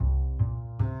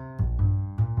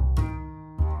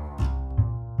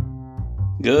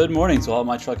Good morning to all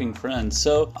my trucking friends.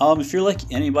 So, if you're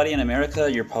like anybody in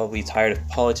America, you're probably tired of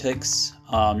politics.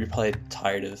 You're probably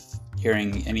tired of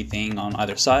hearing anything on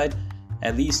either side.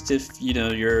 At least if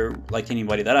you're like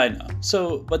anybody that I know.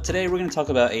 But today we're going to talk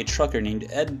about a trucker named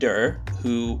Ed Durr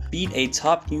who beat a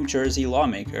top New Jersey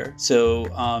lawmaker.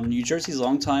 New Jersey's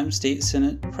longtime state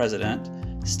Senate president,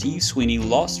 Steve Sweeney,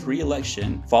 lost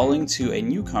re-election falling to a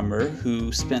newcomer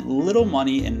who spent little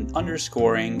money in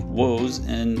underscoring woes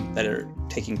that are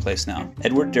taking place now.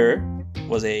 Edward Durr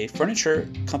was a furniture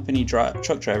company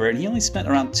truck driver, and he only spent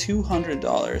around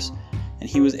 $200, and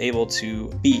he was able to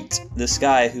beat this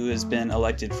guy who has been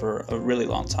elected for a really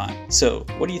long time. So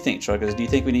what do you think, truckers? Do you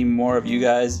think we need more of you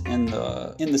guys in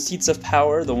the seats of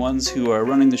power, the ones who are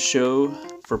running the show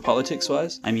for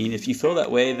politics-wise? I mean, if you feel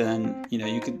that way, then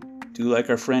you could do like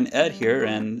our friend Ed here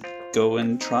and go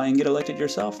and try and get elected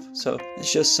yourself. So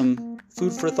it's just some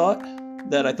food for thought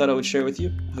that I thought I would share with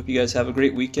you. Hope you guys have a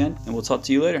great weekend, and we'll talk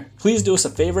to you later. Please do us a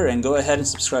favor and go ahead and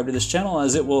subscribe to this channel,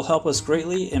 as it will help us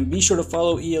greatly, and be sure to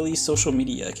follow ELE's social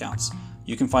media accounts.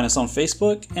 You can find us on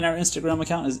Facebook, and our Instagram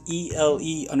account is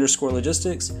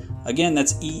ELE_logistics. Again,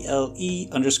 that's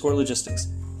ELE_logistics.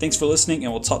 Thanks for listening,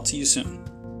 and we'll talk to you soon.